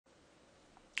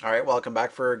Alright, welcome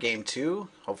back for game 2.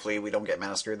 Hopefully we don't get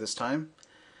massacred this time.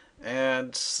 And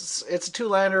it's a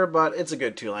two-lander, but it's a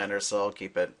good two-lander, so I'll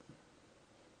keep it.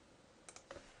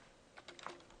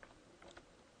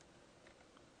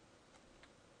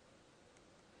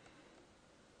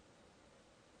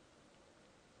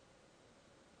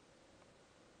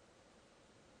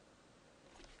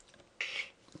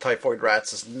 Typhoid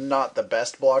Rats is not the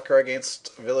best blocker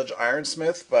against Village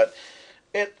Ironsmith, but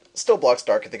it still blocks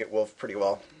Dark Thicket Wolf pretty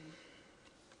well.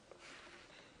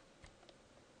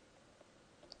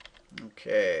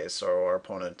 Okay, so our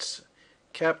opponent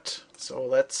kept, so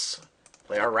let's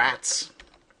play our rats.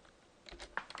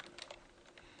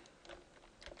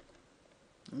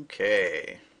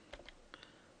 Okay,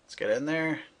 let's get in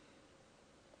there.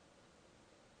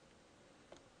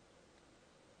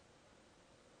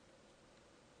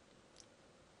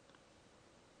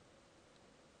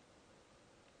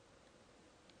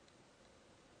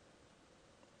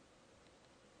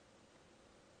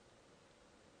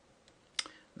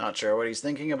 Not sure what he's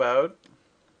thinking about.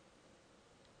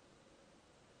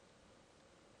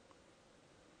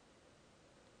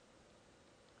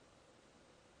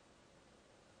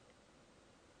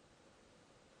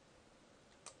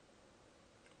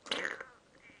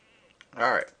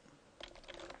 Alright.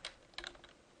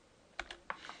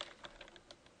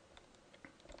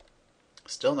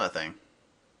 Still nothing.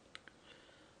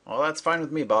 Well, that's fine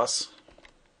with me, boss.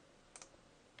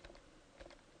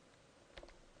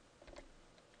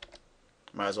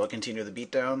 Might as well continue the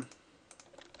beatdown.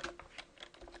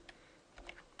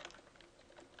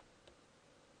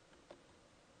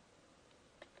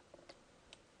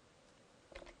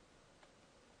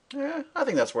 Yeah, I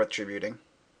think that's worth tributing.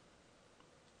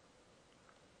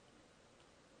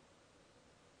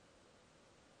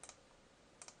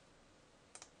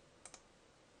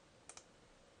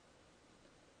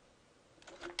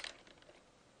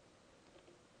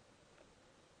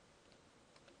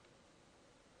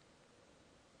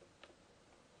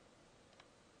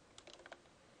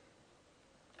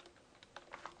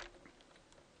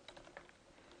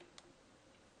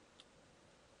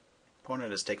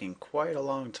 Opponent is taking quite a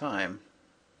long time.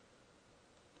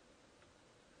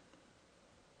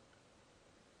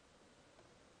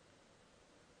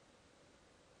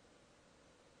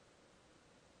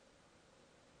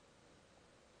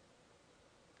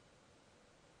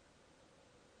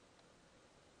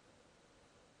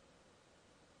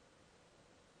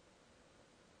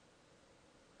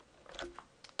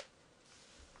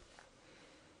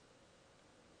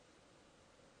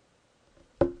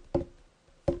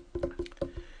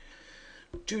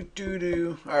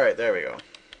 Doo-doo-doo. Alright, there we go.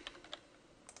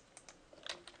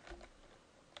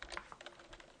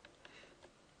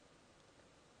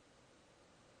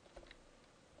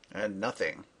 And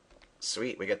nothing.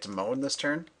 Sweet, we get to moan this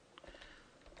turn.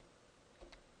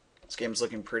 This game's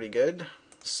looking pretty good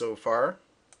so far.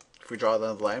 If we draw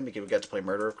another land, we get to play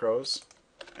Murder of Crows.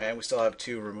 And we still have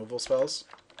 2 removal spells.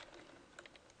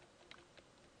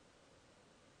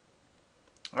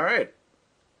 Alright.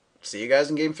 See you guys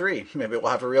in game 3. Maybe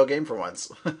we'll have a real game for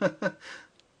once.